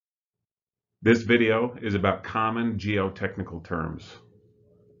This video is about common geotechnical terms.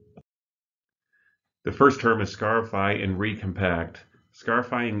 The first term is scarifiy and recompact.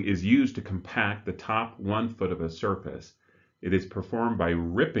 Scarifying is used to compact the top 1 foot of a surface. It is performed by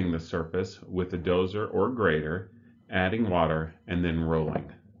ripping the surface with a dozer or grader, adding water, and then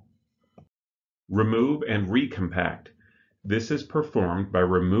rolling. Remove and recompact. This is performed by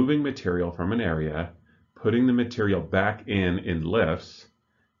removing material from an area, putting the material back in lifts,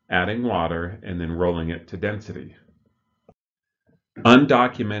 adding water, and then rolling it to density.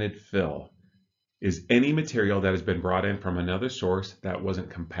 Undocumented fill is any material that has been brought in from another source that wasn't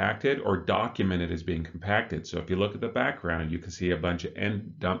compacted or documented as being compacted. So if you look at the background, you can see a bunch of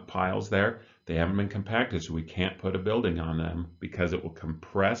end dump piles there. They haven't been compacted, so we can't put a building on them because it will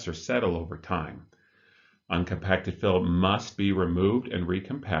compress or settle over time. Uncompacted fill must be removed and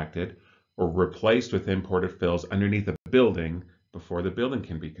recompacted or replaced with imported fills underneath a building before the building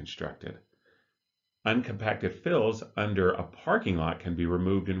can be constructed. Uncompacted fills under a parking lot can be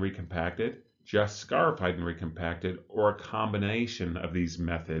removed and recompacted, just scarified and recompacted, or a combination of these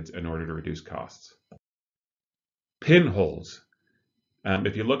methods in order to reduce costs. Pinholes.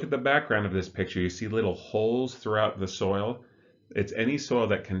 If you look at the background of this picture, you see little holes throughout the soil. It's any soil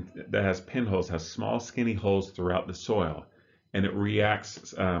that has pinholes, has small skinny holes throughout the soil, and it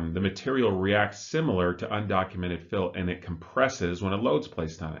reacts. The material reacts similar to undocumented fill, and it compresses when a load's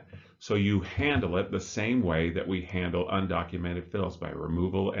placed on it. So you handle it the same way that we handle undocumented fills, by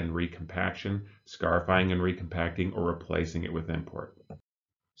removal and recompaction, scarifying and recompacting, or replacing it with import.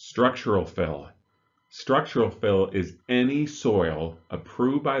 Structural fill. Structural fill is any soil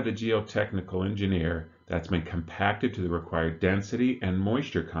approved by the geotechnical engineer that's been compacted to the required density and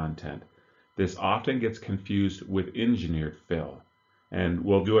moisture content. This often gets confused with engineered fill. And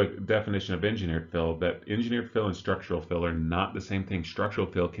we'll do a definition of engineered fill, but engineered fill and structural fill are not the same thing. Structural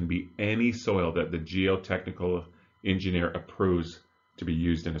fill can be any soil that the geotechnical engineer approves to be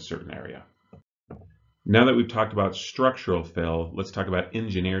used in a certain area. Now that we've talked about structural fill, let's talk about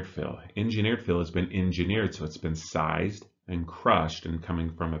engineered fill. Engineered fill has been engineered, so it's been sized and crushed and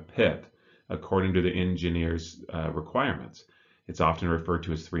coming from a pit according to the engineer's requirements. It's often referred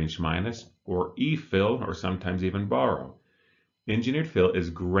to as 3" minus or E-fill, or sometimes even borrow. Engineered fill is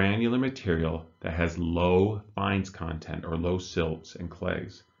granular material that has low fines content or low silts and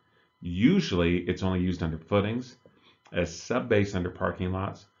clays. Usually it's only used under footings, as subbase under parking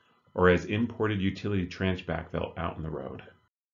lots, or as imported utility trench backfill out in the road.